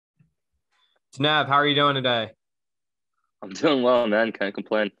Tanav, how are you doing today? I'm doing well, man. Can't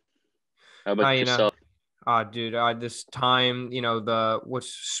complain. How How about you know? yourself? Dude, this time, the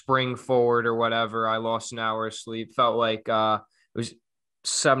what's spring forward or whatever, I lost an hour of sleep. Felt like it was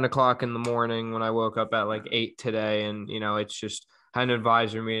 7 o'clock in the morning when I woke up at like 8 today, and it's just had an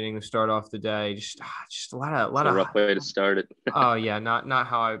advisor meeting to start off the day. Just a It's a rough way to start it. oh yeah, not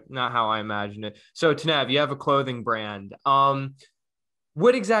how I imagined it. So Tanav, you have a clothing brand.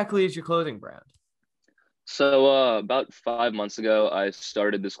 What exactly is your clothing brand? About 5 months ago, I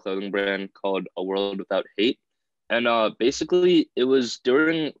started this clothing brand called A World Without Hate. And basically, it was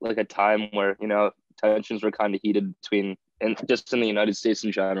during like a time where, tensions were kind of heated between, and just in the United States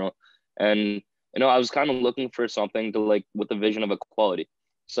in general. And, I was kind of looking for something to like with a vision of equality.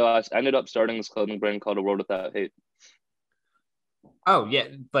 So I ended up starting this clothing brand called A World Without Hate. Oh yeah,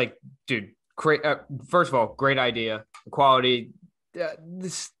 like dude, great. First of all, great idea. Equality.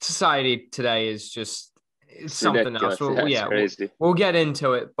 This society today is just it's It's something else. ridiculous. Yeah, it's Yeah, we'll, crazy. we'll get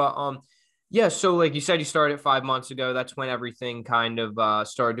into it. But yeah. So like you said, you started 5 months ago. That's when everything kind of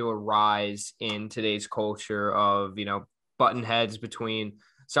started to arise in today's culture of button heads between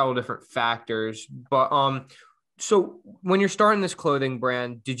several different factors. But so when you're starting this clothing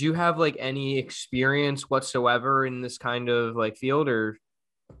brand, did you have like any experience whatsoever in this kind of like field or?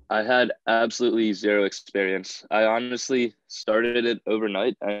 I had absolutely zero experience. I honestly started it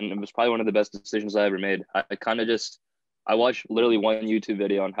overnight, and it was probably one of the best decisions I ever made. I watched literally one YouTube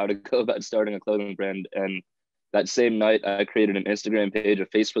video on how to go about starting a clothing brand, and that same night, I created an Instagram page, a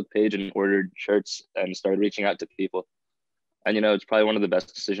Facebook page, and ordered shirts and started reaching out to people. And it's probably one of the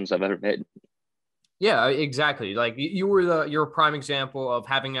best decisions I've ever made. Yeah, exactly. Like you're a prime example of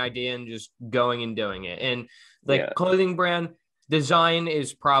having an idea and just going and doing it. And like Yeah, clothing brand design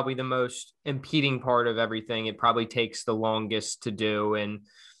is probably the most impeding part of everything. It probably takes the longest to do and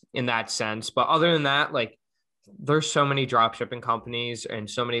in that sense. But other than that, like there's so many drop shipping companies and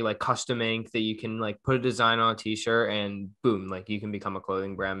so many like custom ink that you can like put a design on a t-shirt and boom, like you can become a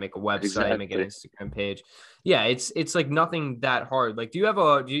clothing brand, make a website, make an exactly. Instagram page. Yeah, it's like nothing that hard. Like do you have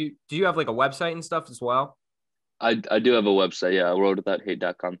like a website and stuff as well? I do have a website, yeah,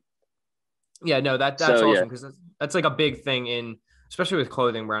 worldwithouthate.com. Yeah, no, that's So yeah, awesome because that's like a big thing in especially with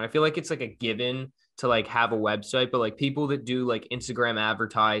clothing brand. I feel like it's like a given to like have a website, but like people that do like Instagram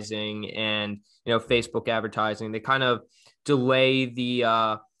advertising and Facebook advertising, they kind of delay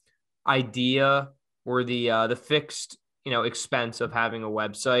the idea or the fixed expense of having a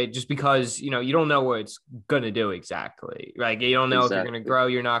website just because you don't know what it's going to do exactly, like you don't know if you're going to exactly. grow,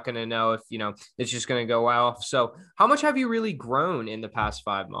 you're not going to know if it's just going to go off. So how much have you really grown in the past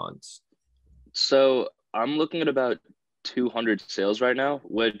 5 months? So I'm looking at about 200 sales right now,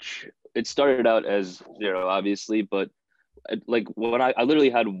 which it started out as zero, obviously, but like when I literally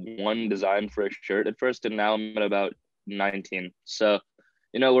had one design for a shirt at first, and now I'm at about 19. So,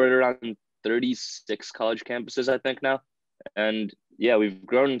 we're at around 36 college campuses, I think now. And yeah, we've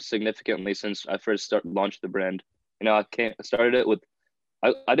grown significantly since I first launched the brand. I started it with,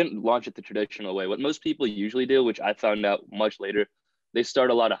 I didn't launch it the traditional way. What most people usually do, which I found out much later, they start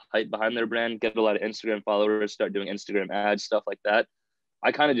a lot of hype behind their brand, get a lot of Instagram followers, start doing Instagram ads, stuff like that.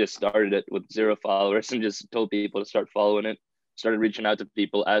 I kind of just started it with zero followers and just told people to start following it, started reaching out to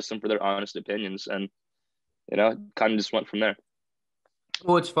people, asked them for their honest opinions, and kind of just went from there.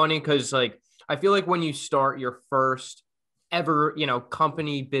 Well, it's funny because like I feel like when you start your first ever,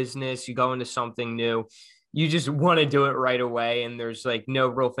 company business, you go into something new, you just want to do it right away. And there's like no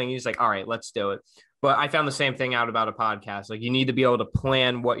real thing. You're just like, all right, let's do it. But I found the same thing out about a podcast. Like you need to be able to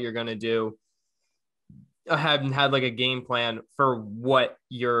plan what you're gonna do. I hadn't had like a game plan for what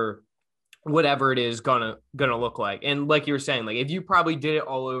your whatever it is gonna look like. And like you were saying, like if you probably did it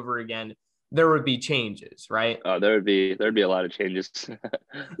all over again, there would be changes, right? There'd be a lot of changes,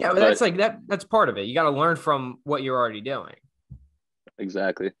 Yeah, but that's but like that's part of it. You got to learn from what you're already doing.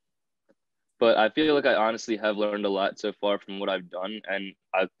 exactly. But I feel like I honestly have learned a lot so far from what I've done, and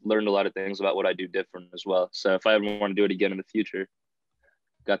I've learned a lot of things about what I do different as well. So if I ever want to do it again in the future,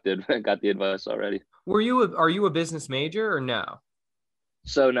 got the got the advice already. Are you a business major or no?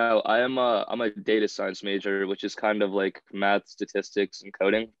 So no, I'm a data science major, which is kind of like math, statistics, and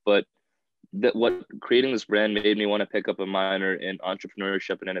coding. But that what creating this brand made me want to pick up a minor in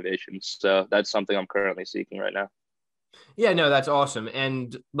entrepreneurship and innovation. So that's something I'm currently seeking right now. Yeah, no, that's awesome.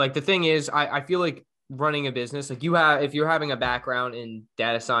 And like the thing is, I feel like running a business, like if you're having a background in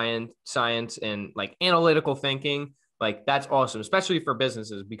data science and like analytical thinking, like that's awesome, especially for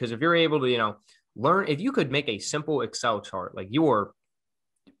businesses, because if you're able to, learn, if you could make a simple Excel chart, like you're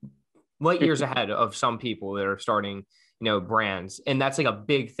light years ahead of some people that are starting, brands. And that's like a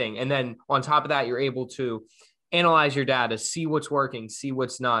big thing. And then on top of that, you're able to analyze your data, see what's working, see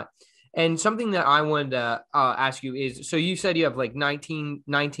what's not. And something that I wanted to ask you is, so you said you have like 19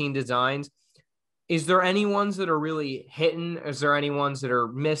 designs. Is there any ones that are really hitting? Is there any ones that are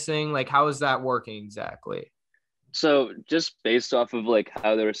missing? Like, how is that working exactly? So just based off of like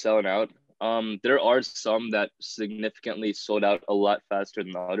how they were selling out, there are some that significantly sold out a lot faster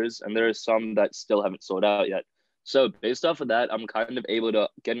than others, and there are some that still haven't sold out yet. So based off of that, I'm kind of able to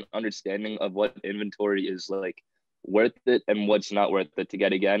get an understanding of what inventory is like worth it and what's not worth it to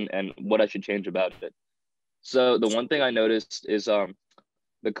get again, and what I should change about it. So the one thing I noticed is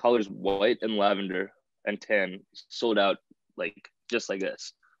the colors white and lavender and tan sold out like just like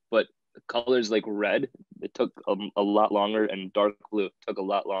this. But colors like red, it took a lot longer, and dark blue took a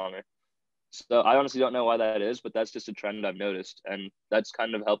lot longer. So I honestly don't know why that is, but that's just a trend I've noticed, and that's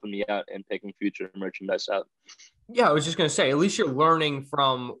kind of helping me out in picking future merchandise out. Yeah, I was just going to say, at least you're learning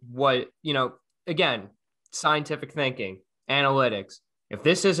from what, again, scientific thinking, analytics. If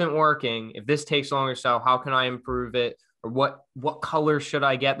this isn't working, if this takes longer, so how can I improve it? Or what color should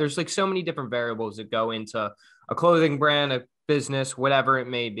I get? There's like so many different variables that go into a clothing brand, a business, whatever it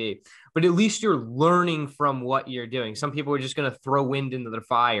may be. But at least you're learning from what you're doing. Some people are just going to throw wind into the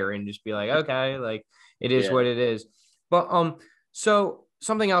fire and just be like, okay, like it is Yeah. what it is. But so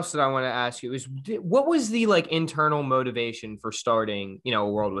something else that I want to ask you is, what was the like internal motivation for starting, A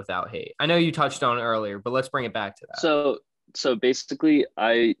World Without Hate? I know you touched on it earlier, but let's bring it back to that. So basically,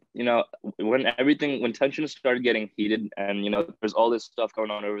 when tensions started getting heated, and there's all this stuff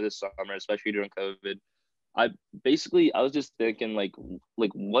going on over this summer, especially during COVID. I was just thinking like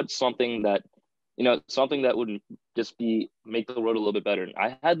what's something that would just be make the world a little bit better. And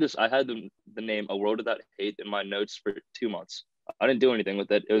I had the name A World Without Hate in my notes for 2 months. I didn't do anything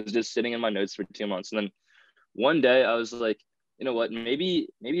with it. It was just sitting in my notes for 2 months. And then one day I was like, you know what, maybe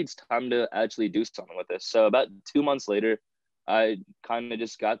it's time to actually do something with this. So about 2 months later, I kind of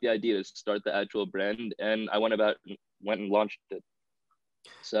just got the idea to start the actual brand, and I went and launched it.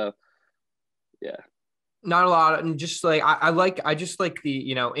 So yeah. Not a lot, and just like I just like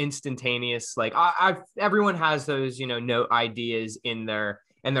the instantaneous, like everyone has those note ideas in their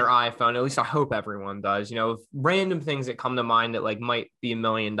iPhone. At least I hope everyone does. Random things that come to mind that like might be $1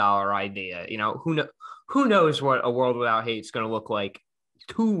 million idea. Who knows what A World Without Hate is going to look like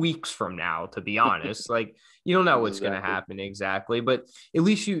 2 weeks from now, to be honest. Like, you don't know what's going to Exactly. happen exactly, but at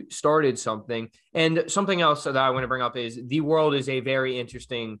least you started something. And something else that I want to bring up is the world is a very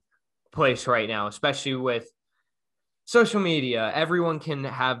interesting place right now, especially with social media. Everyone can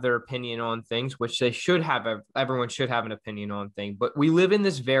have their opinion on things, which they should have. Everyone should have an opinion on things, but we live in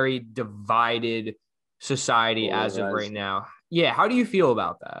this very divided society as of right Polarized. now. Yeah. How do you feel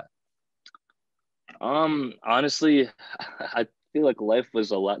about that? Honestly, I feel like life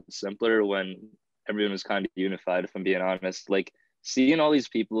was a lot simpler when everyone was kind of unified, if I'm being honest. Like seeing all these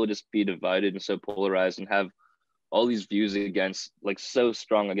people just be divided and so polarized and have all these views against, like, so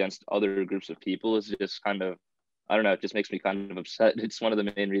strong against other groups of people is just kind of, I don't know, it just makes me kind of upset. It's one of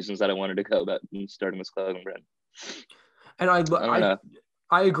the main reasons that I wanted to go about starting this clothing brand. And I don't know.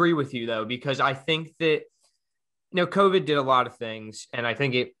 I agree with you though, because I think that, COVID did a lot of things, and I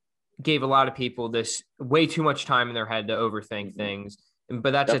think it gave a lot of people this way too much time in their head to overthink Mhm. things.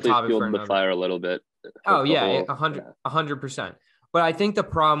 But that's a Definitely topic for fueled the another. fire a little bit Oh of the yeah, whole, 100%. But I think the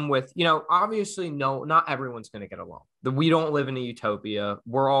problem with, obviously, no, not everyone's going to get along. We don't live in a utopia.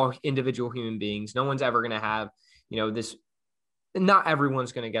 We're all individual human beings. No one's ever going to have, this. Not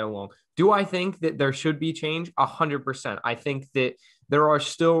everyone's going to get along. Do I think that there should be change? 100%. I think that there are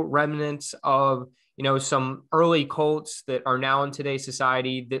still remnants of, some early cults that are now in today's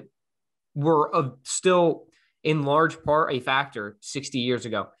society that were still in large part a factor 60 years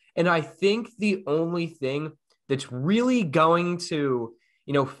ago. And I think the only thing that's really going to,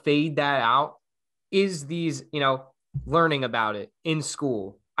 fade that out is these, learning about it in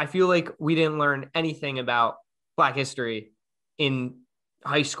school. I feel like we didn't learn anything about Black history in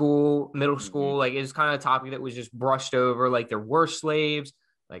high school, middle Mhm. school. Like it's kind of a topic that was just brushed over. Like there were slaves.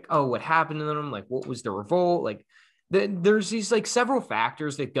 Like, oh, what happened to them? Like, what was the revolt? Like, there's these like several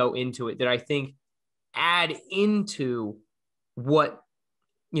factors that go into it that I think add into what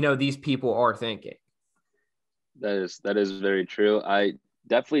these people are thinking. That is very true. I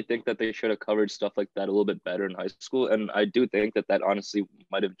definitely think that they should have covered stuff like that a little bit better in high school, and I do think that that honestly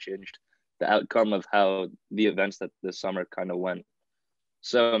might have changed the outcome of how the events that this summer kind of went.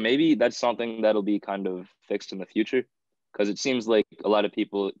 So maybe that's something that'll be kind of fixed in the future, because it seems like a lot of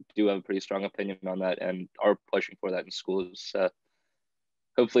people do have a pretty strong opinion on that and are pushing for that in schools. So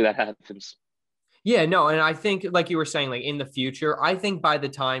hopefully that happens. Yeah, no, and I think like you were saying, like in the future, I think by the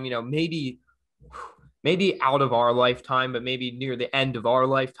time, maybe out of our lifetime, but maybe near the end of our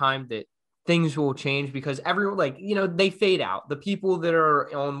lifetime, that things will change because everyone, like, they fade out. The people that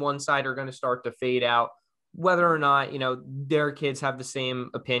are on one side are going to start to fade out, whether or not, their kids have the same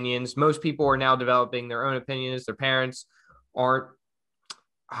opinions. Most people are now developing their own opinions. Their parents aren't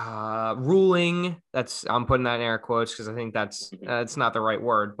ruling. That's, I'm putting that in air quotes because I think that's not the right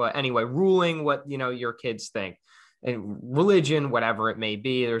word, but anyway, ruling what your kids think. And religion, whatever it may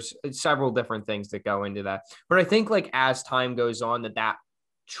be, there's several different things that go into that. But I think like as time goes on, that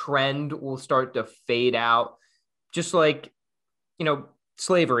trend will start to fade out, just like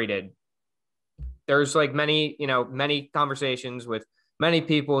slavery did. There's like many conversations with many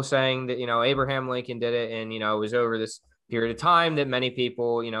people saying that Abraham Lincoln did it, and it was over this period of time that many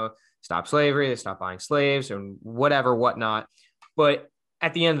people stopped slavery, they stopped buying slaves and whatnot. But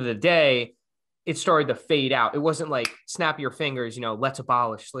at the end of the day, it started to fade out. It wasn't like snap your fingers, let's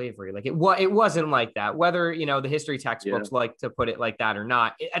abolish slavery. Like it wasn't like that. Whether the history textbooks like to put it like that or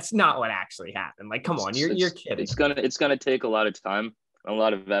not, that's not what actually happened. Like, come on, you're kidding. It's gonna take a lot of time, a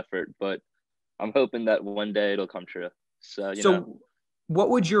lot of effort, but I'm hoping that one day it'll come true. So what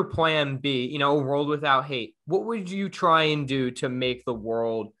would your plan be? A world without hate. What would you try and do to make the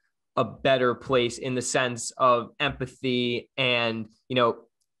world a better place in the sense of empathy and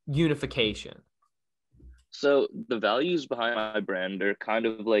unification? So the values behind my brand are kind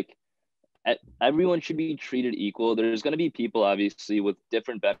of like everyone should be treated equal. There's going to be people obviously with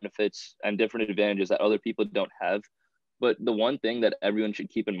different benefits and different advantages that other people don't have. But the one thing that everyone should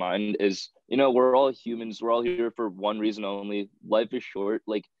keep in mind is, we're all humans. We're all here for one reason only. Life is short.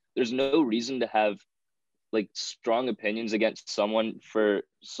 Like, there's no reason to have like strong opinions against someone for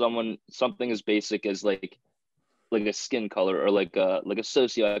something as basic as like a skin color or like a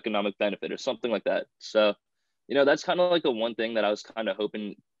socioeconomic benefit or something like that. So, that's kind of like the one thing that I was kind of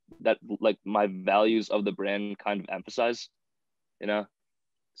hoping that like my values of the brand kind of emphasize,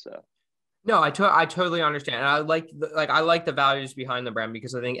 so. No, I totally understand. And I like the values behind the brand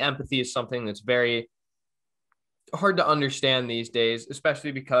because I think empathy is something that's very hard to understand these days,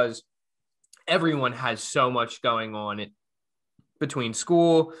 especially because everyone has so much going on between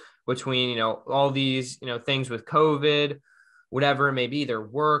school, between, all these, things with COVID, whatever it may be, their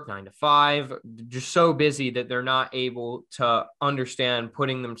work, 9 to 5, just so busy that they're not able to understand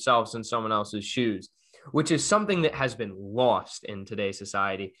putting themselves in someone else's shoes, which is something that has been lost in today's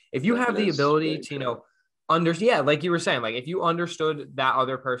society. If you have the ability to, like you were saying, like if you understood that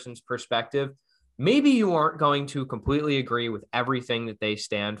other person's perspective, maybe you aren't going to completely agree with everything that they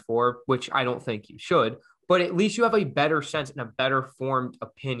stand for, which I don't think you should, but at least you have a better sense and a better formed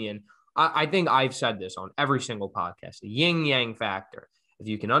opinion. I think I've said this on every single podcast, the yin yang factor. If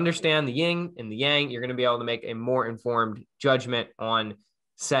you can understand the yin and the yang, you're going to be able to make a more informed judgment on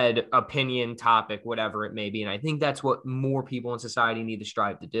said opinion, topic, whatever it may be. And I think that's what more people in society need to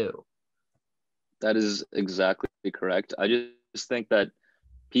strive to do. That is exactly correct. I just think that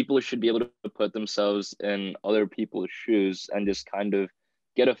people should be able to put themselves in other people's shoes and just kind of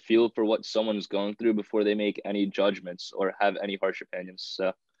get a feel for what someone's going through before they make any judgments or have any harsh opinions.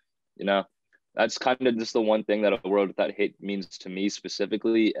 So, that's kind of just the one thing that a world without hate means to me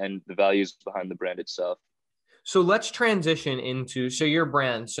specifically, and the values behind the brand itself. So let's transition into your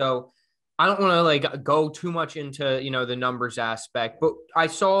brand. So I don't want to like go too much into, the numbers aspect, but I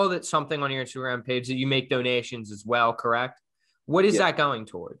saw that something on your Instagram page that you make donations as well, correct? What is that going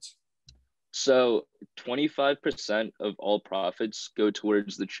towards? So 25% of all profits go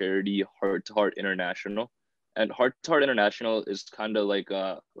towards the charity Heart to Heart International. And Heart to Heart International is kind of like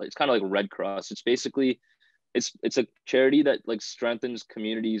it's kind of like Red Cross. It's basically it's a charity that like strengthens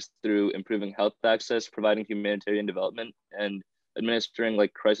communities through improving health access, providing humanitarian development, and administering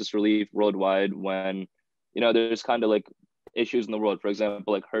like crisis relief worldwide when there's kind of like issues in the world. For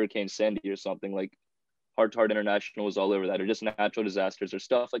example, like Hurricane Sandy or something. Like Heart to Heart International is all over that, or just natural disasters or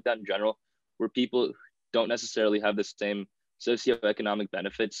stuff like that in general, where people don't necessarily have the same socioeconomic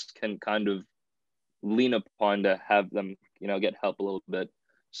benefits can kind of lean upon to have them, get help a little bit.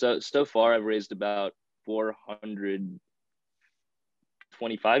 So far I've raised about $425,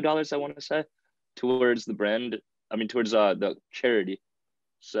 I want to say, towards the brand. I mean, towards the charity.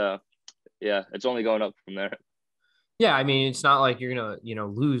 So yeah, it's only going up from there. Yeah, I mean, it's not like you're gonna,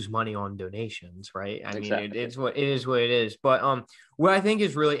 lose money on donations, right? I mean, it is what it is. But what I think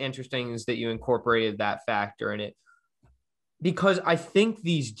is really interesting is that you incorporated that factor in it, because I think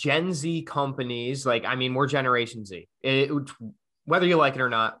these Gen Z companies, like, I mean, we're Generation Z. Whether you like it or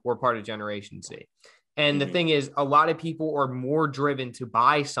not, we're part of Generation Z. And the thing is, a lot of people are more driven to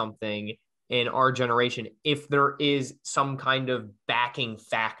buy something in our generation if there is some kind of backing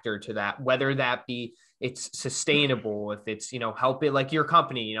factor to that, whether that be it's sustainable, if it's, help it like your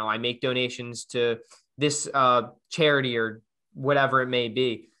company, I make donations to this charity or whatever it may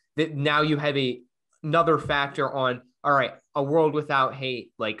be, that now you have another factor on, all right, a world without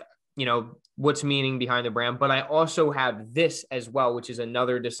hate, like, what's meaning behind the brand. But I also have this as well, which is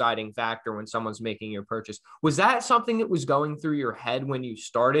another deciding factor when someone's making your purchase. Was that something that was going through your head when you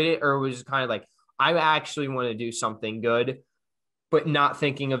started it, or was it kind of like, I actually want to do something good, but not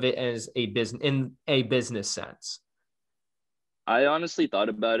thinking of it as a business in a business sense? I honestly thought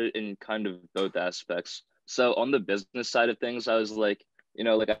about it in kind of both aspects. So on the business side of things, I was like,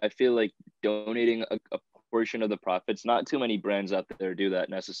 like I feel like donating a portion of the profits, not too many brands out there do that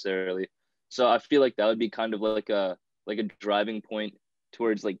necessarily. So I feel like that would be kind of like a driving point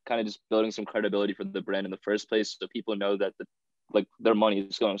towards like kind of just building some credibility for the brand in the first place, so people know that like their money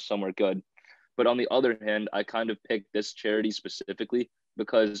is going somewhere good. But on the other hand, I kind of picked this charity specifically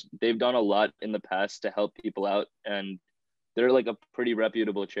because they've done a lot in the past to help people out, and they're like a pretty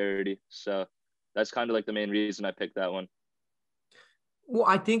reputable charity. So that's kind of like the main reason I picked that one. Well,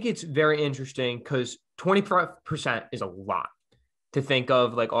 I think it's very interesting because 20% is a lot to think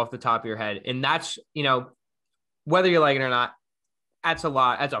of, like, off the top of your head. And that's, whether you like it or not, that's a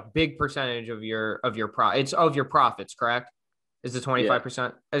lot. That's a big percentage of it's of your profits, correct? Is the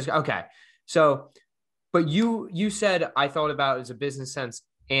 25%? Yeah. Okay. So, but you said, I thought about it as a business sense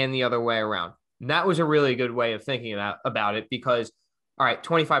and the other way around. And that was a really good way of thinking about it, because, all right,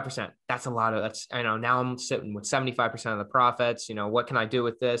 25%, that's a lot I know now I'm sitting with 75% of the profits. What can I do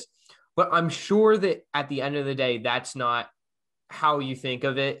with this? But I'm sure that at the end of the day, that's not how you think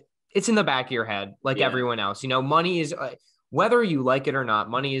of it. It's in the back of your head, like everyone else. Money is, whether you like it or not,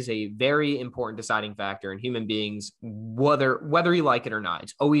 money is a very important deciding factor in human beings, whether you like it or not.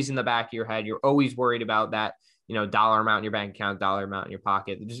 It's always in the back of your head. You're always worried about that, dollar amount in your bank account, dollar amount in your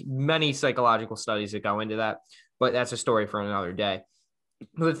pocket. There's many psychological studies that go into that, but that's a story for another day.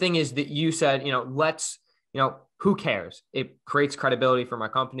 But the thing is that you said, who cares? It creates credibility for my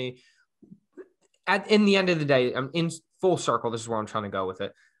company. In the end of the day, I'm in full circle. This is where I'm trying to go with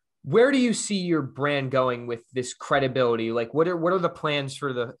it. Where do you see your brand going with this credibility? Like, what are the plans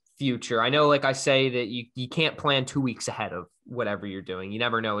for the future? I know, like I say, that you can't plan 2 weeks ahead of whatever you're doing. You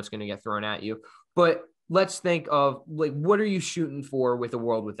never know what's going to get thrown at you. But let's think of, like, what are you shooting for with a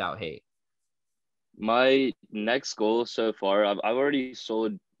world without hate? My next goal so far, I've already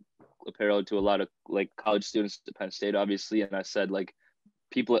sold apparel to a lot of like college students at Penn State, obviously. And I said like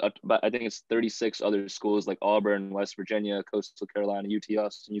people, I think it's 36 other schools like Auburn, West Virginia, Coastal Carolina, UT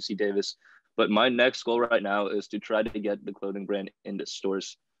Austin, UC Davis. But my next goal right now is to try to get the clothing brand into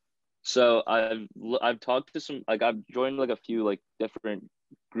stores. So I've talked to some, like I've joined like a few like different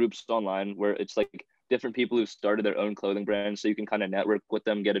groups online where it's like different people who've started their own clothing brand. So you can kind of network with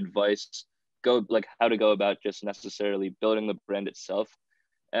them, get advice, go like how to go about just necessarily building the brand itself.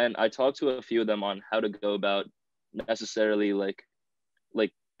 And I talked to a few of them on how to go about necessarily like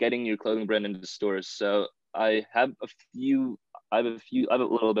getting your clothing brand into stores. So I have a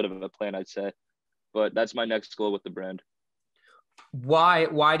little bit of a plan, I'd say, but that's my next goal with the brand.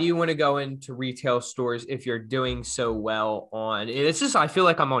 Why do you want to go into retail stores if you're doing so well on it's just, I feel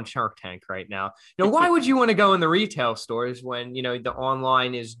like I'm on Shark Tank right now. Why would you want to go in the retail stores when, the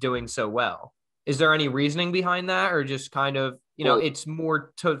online is doing so well? Is there any reasoning behind that, or just kind of, it's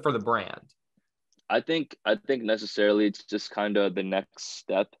more for the brand? I think necessarily it's just kind of the next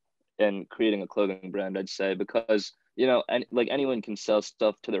step in creating a clothing brand, I'd say, because and like anyone can sell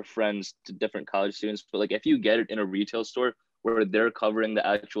stuff to their friends, to different college students, but like if you get it in a retail store where they're covering the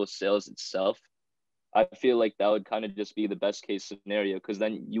actual sales itself, I feel like that would kind of just be the best case scenario, because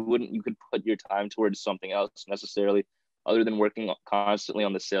then you could put your time towards something else necessarily other than working constantly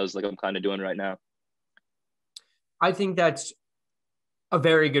on the sales like I'm kind of doing right now. I think that's a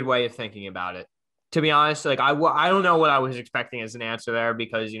very good way of thinking about it. To be honest, like I don't know what I was expecting as an answer there,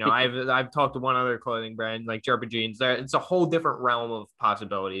 because I've talked to one other clothing brand like Jerpa Jeans. There, it's a whole different realm of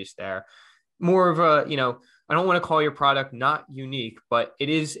possibilities there. More of a, I don't want to call your product not unique, but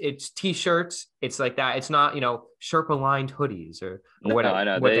it's t-shirts. It's like that. It's not, Sherpa lined hoodies or what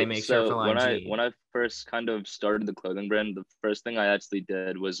they make Sherpa lined jeans. When I first kind of started the clothing brand, the first thing I actually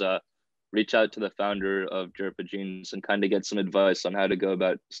did was reach out to the founder of Jerpa Jeans and kind of get some advice on how to go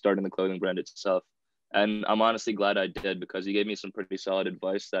about starting the clothing brand itself. And I'm honestly glad I did, because he gave me some pretty solid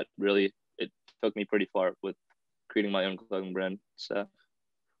advice that really, it took me pretty far with creating my own clothing brand. So,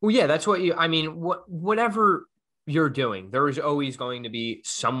 well, yeah, that's whatever you're doing, there is always going to be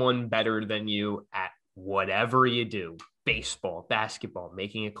someone better than you at whatever you do, baseball, basketball,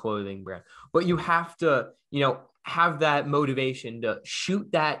 making a clothing brand, but you have to, have that motivation to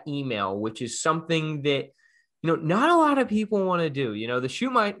shoot that email, which is something that, not a lot of people want to do. The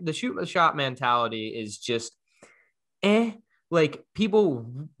shoot my shot mentality is just, like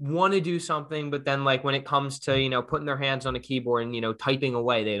people want to do something, but then like when it comes to, putting their hands on a keyboard and, typing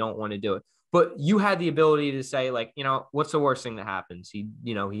away, they don't want to do it. But you had the ability to say like, what's the worst thing that happens? He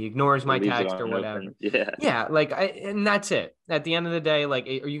ignores my text or whatever. Yeah. Yeah. Like, and that's it. At the end of the day, like,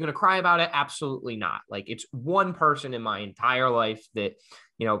 are you going to cry about it? Absolutely not. Like it's one person in my entire life that,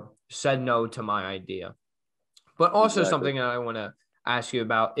 said no to my idea. But also something that I want to ask you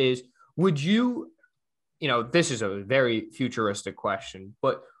about is, would you, this is a very futuristic question,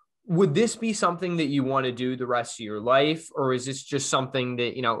 but would this be something that you want to do the rest of your life? Or is this just something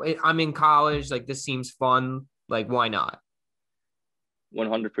that, I'm in college, like this seems fun. Like, why not?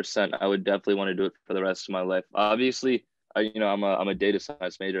 100%. I would definitely want to do it for the rest of my life. Obviously, I'm a data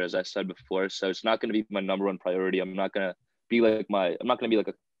science major, as I said before. So it's not going to be my number one priority. I'm not going to be like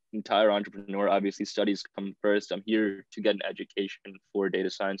an entire entrepreneur. Obviously, studies come first. I'm here to get an education for data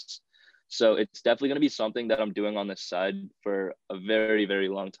science. So it's definitely going to be something that I'm doing on the side for a very, very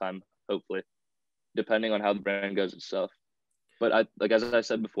long time, hopefully, depending on how the brand goes itself. But as I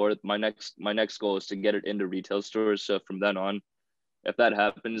said before, my next goal is to get it into retail stores. So from then on, if that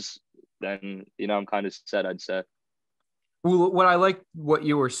happens, then, I'm kind of set, I'd say. Well, what I like what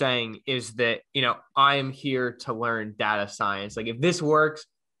you were saying is that, I am here to learn data science. Like if this works,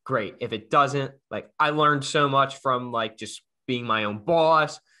 great. If it doesn't, like I learned so much from like just being my own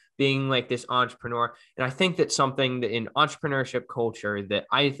boss, being like this entrepreneur. And I think that something that in entrepreneurship culture that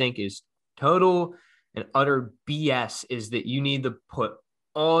I think is total and utter BS is that you need to put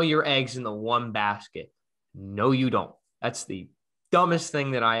all your eggs in the one basket. No, you don't. That's the dumbest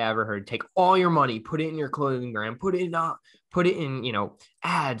thing that I ever heard. Take all your money, put it in your clothing brand, put it in,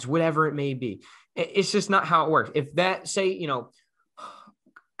 ads, whatever it may be. It's just not how it works. If that say,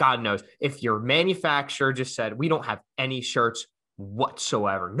 God knows, if your manufacturer just said, we don't have any shirts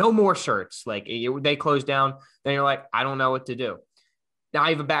whatsoever, no more shirts, like they close down, then you're like, I don't know what to do. Now I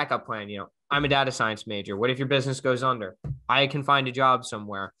have a backup plan. I'm a data science major. What if your business goes under? I can find a job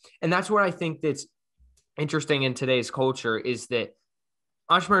somewhere. And that's what I think that's interesting in today's culture is that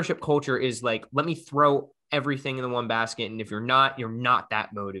entrepreneurship culture is like, let me throw everything in the one basket. And if you're not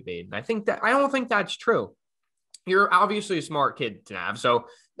that motivated. I don't think that's true. You're obviously a smart kid, Tanav. So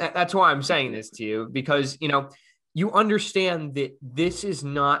that's why I'm saying this to you, because, you understand that this is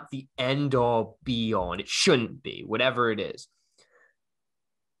not the end all be all, and it shouldn't be, whatever it is.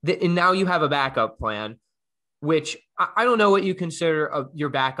 And now you have a backup plan, which I don't know what you consider your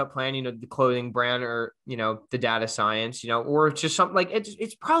backup plan, the clothing brand or, the data science, or it's just something like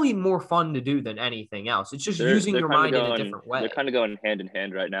it's probably more fun to do than anything else. It's just using your mind in a different way. They're kind of going hand in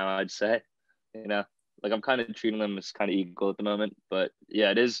hand right now, I'd say, like I'm kind of treating them as kind of equal at the moment, but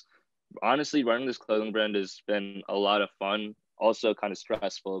yeah, it is. Honestly, running this clothing brand has been a lot of fun, also kind of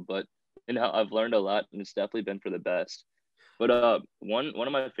stressful, but I've learned a lot and it's definitely been for the best. But one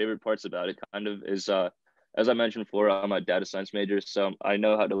of my favorite parts about it kind of is as I mentioned before, I'm a data science major, so I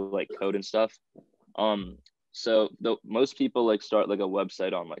know how to like code and stuff. So most people like start like a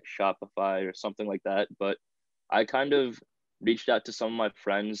website on like Shopify or something like that, but I kind of reached out to some of my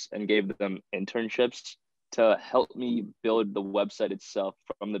friends and gave them internships to help me build the website itself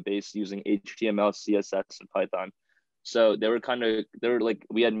from the base using HTML, CSS, and Python. So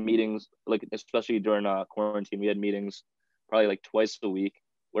we had meetings, like especially during quarantine, we had meetings probably like twice a week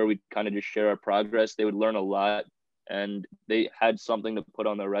where we'd kind of just share our progress. They would learn a lot and they had something to put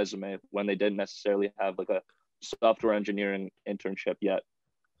on their resume when they didn't necessarily have like a software engineering internship yet.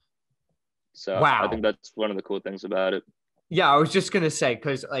 So wow. I think that's one of the cool things about it. Yeah, I was just going to say,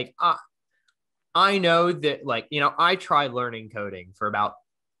 because like I know that like, I tried learning coding for about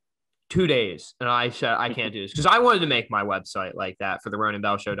 2 days and I said, I can't do this because I wanted to make my website like that for the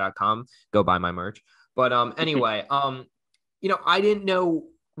RonanBellShow.com. Go buy my merch. But anyway, I didn't know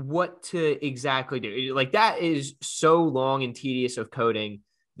what to exactly do. Like that is so long and tedious of coding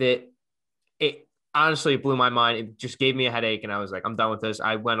that it honestly blew my mind. It just gave me a headache and I was like, I'm done with this.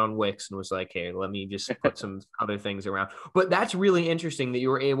 I went on Wix and was like, hey, let me just put some other things around. But that's really interesting that you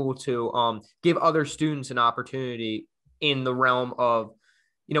were able to give other students an opportunity in the realm of,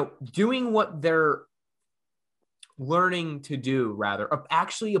 doing what they're learning to do, rather, of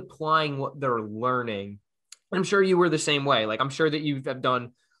actually applying what they're learning. I'm sure you were the same way. Like, I'm sure that you have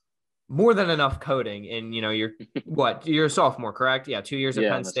done more than enough coding and, you're a sophomore, correct? Yeah. 2 years at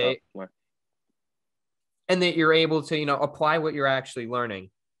Penn State. And that you're able to, apply what you're actually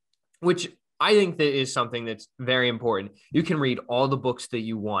learning, which I think that is something that's very important. You can read all the books that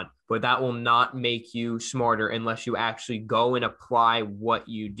you want, but that will not make you smarter unless you actually go and apply what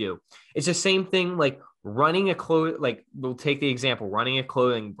you do. It's the same thing like running a like we'll take the example, running a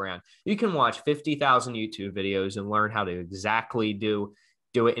clothing brand. You can watch 50,000 YouTube videos and learn how to exactly do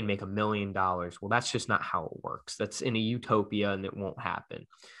it and make $1 million. Well, that's just not how it works. That's in a utopia and it won't happen.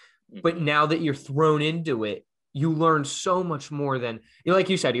 But now that you're thrown into it, you learn so much more than, like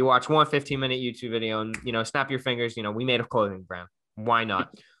you said, you watch one 15-minute YouTube video and, snap your fingers, we made a clothing brand. Why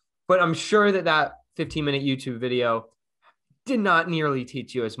not? But I'm sure that 15-minute YouTube video did not nearly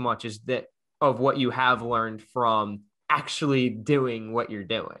teach you as much as that of what you have learned from actually doing what you're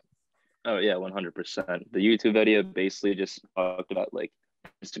doing. Oh yeah, 100%. The YouTube video basically just talked about like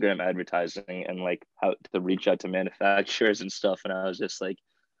Instagram advertising and like how to reach out to manufacturers and stuff. And I was just like,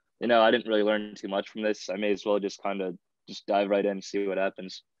 I didn't really learn too much from this. I may as well just kind of just dive right in and see what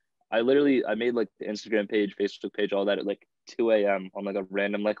happens. I made like the Instagram page, Facebook page, all that at like 2 a.m. on like a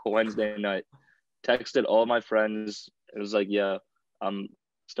random like Wednesday night. Texted all my friends. It was like, yeah, I'm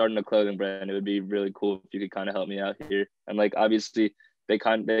starting a clothing brand. It would be really cool if you could kind of help me out here. And like obviously they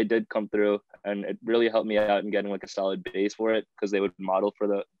did come through, and it really helped me out in getting like a solid base for it because they would model for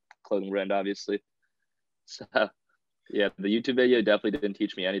the clothing brand, obviously. So yeah, the YouTube video definitely didn't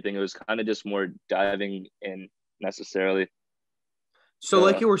teach me anything. It was kind of just more diving in necessarily. So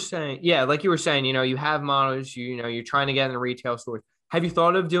like you were saying, you have models, you're trying to get in the retail stores. Have you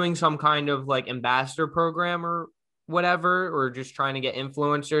thought of doing some kind of like ambassador program or whatever, or just trying to get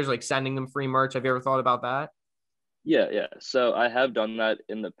influencers, like sending them free merch? Have you ever thought about that? Yeah. So I have done that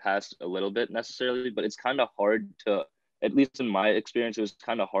in the past a little bit necessarily, but it's kind of hard to, at least in my experience, it was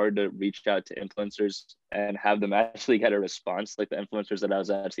kind of hard to reach out to influencers and have them actually get a response like the influencers that I was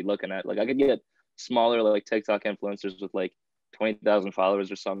actually looking at. Like I could get smaller like TikTok influencers with like 20,000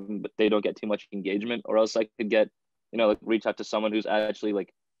 followers or something, but they don't get too much engagement. Or else I could get, like reach out to someone who's actually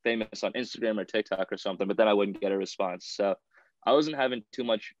like famous on Instagram or TikTok or something, but then I wouldn't get a response. So I wasn't having too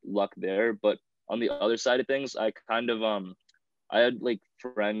much luck there. But on the other side of things, I kind of I had like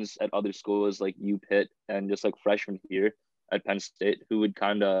friends at other schools like UPitt and just like freshmen here at Penn State who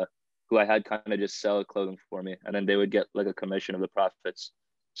I had kind of just sell clothing for me, and then they would get like a commission of the profits.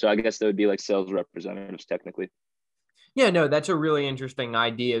 So I guess they would be like sales representatives technically. Yeah, no, that's a really interesting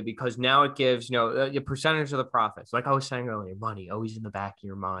idea because now it gives, a percentage of the profits. Like I was saying earlier, money always in the back of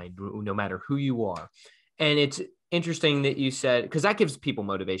your mind, no matter who you are. And it's interesting that you said, because that gives people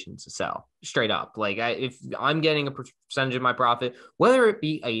motivation to sell straight up. Like if I'm getting a percentage of my profit, whether it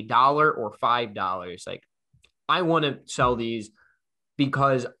be $1 or $5, like I want to sell these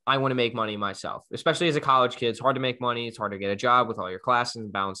because I want to make money myself, especially as a college kid. It's hard to make money. It's hard to get a job with all your classes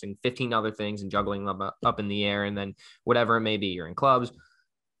and balancing 15 other things and juggling them up in the air. And then whatever it may be, you're in clubs,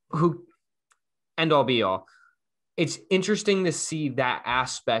 who end all be all. It's interesting to see that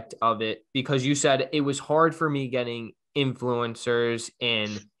aspect of it because you said it was hard for me getting influencers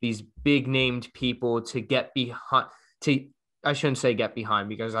and these big named people to get behind, I shouldn't say get behind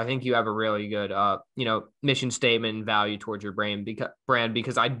because I think you have a really good, mission statement and value towards your brand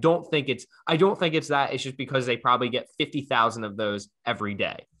because I don't think it's that. It's just because they probably get 50,000 of those every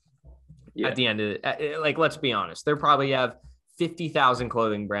day. Yeah. At the end of it, like, let's be honest, they probably have 50,000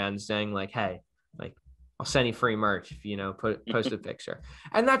 clothing brands saying like, hey, like, I'll send you free merch if, post a picture.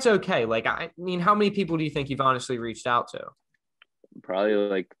 And that's okay. Like, I mean, how many people do you think you've honestly reached out to? Probably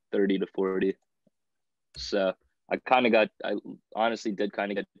like 30 to 40. So I honestly did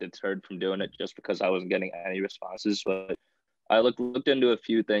kind of get deterred from doing it just because I wasn't getting any responses. But I looked into a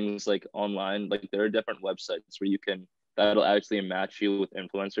few things like online, like there are different websites where that'll actually match you with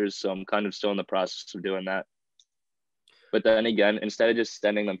influencers. So I'm kind of still in the process of doing that. But then again, instead of just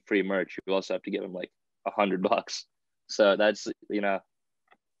sending them free merch, you also have to give them like $100. So that's,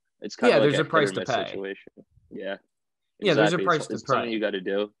 it's kind of like there's a price to pay situation. Yeah. Exactly. Yeah, there's a price to pay. It's something you got to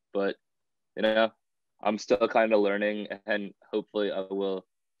do, but I'm still kind of learning, and hopefully I will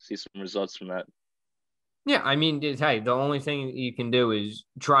see some results from that. Yeah, I mean, hey, the only thing you can do is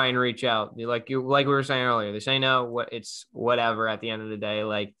try and reach out. Like we were saying earlier, they say no, it's whatever at the end of the day.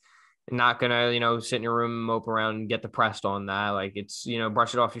 Like, not gonna, sit in your room and mope around and get depressed on that. Like it's,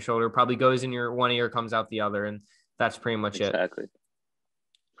 brush it off your shoulder, probably goes in your one ear, comes out the other, and that's pretty much it. Exactly.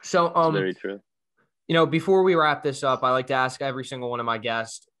 So that's very true. Before we wrap this up, I like to ask every single one of my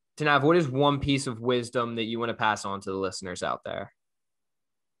guests, Tanav, what is one piece of wisdom that you want to pass on to the listeners out there?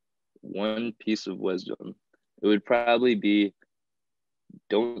 One piece of wisdom. It would probably be,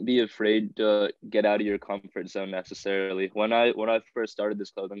 don't be afraid to get out of your comfort zone necessarily. When I first started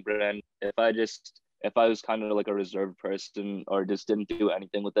this clothing brand, if I just if I was kind of like a reserved person or just didn't do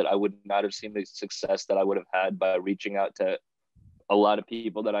anything with it, I would not have seen the success that I would have had by reaching out to a lot of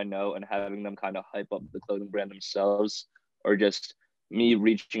people that I know and having them kind of hype up the clothing brand themselves, or just me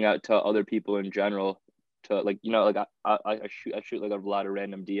reaching out to other people in general to like, like I shoot like a lot of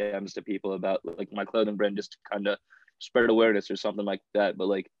random DMs to people about like my clothing brand just to kind of spread awareness or something like that. But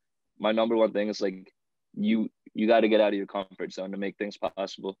like my number one thing is like you got to get out of your comfort zone to make things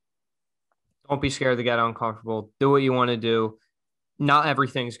possible. Don't be scared to get uncomfortable. Do what you want to do. Not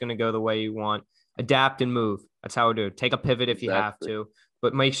everything's going to go the way you want. Adapt and move. That's how we do it. Take a pivot if you have Exactly. to,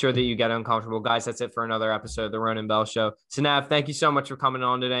 but make sure that you get uncomfortable. Guys, that's it for another episode of the Ronan Bell Show. Tanav, thank you so much for coming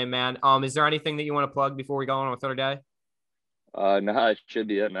on today, man. Is there anything that you want to plug before we go on with our day? No, it should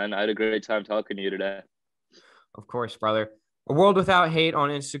be it, man. I had a great time talking to you today. Of course, brother. A World Without Hate on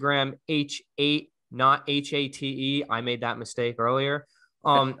Instagram, H8, not HATE. I made that mistake earlier.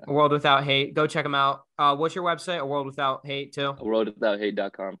 A World Without Hate. Go check them out. What's your website? A World Without Hate too.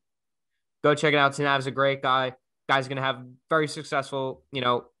 Worldwithouthate.com. Go check it out. Tanav's a great guy. Guy's gonna have very successful,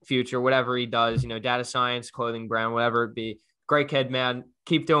 future, whatever he does, data science, clothing brand, whatever it be. Great kid, man.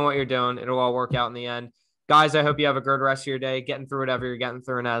 Keep doing what you're doing. It'll all work out in the end. Guys, I hope you have a good rest of your day, getting through whatever you're getting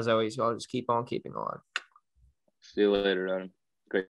through. And as always, y'all just keep on keeping on. See you later, Adam. Great.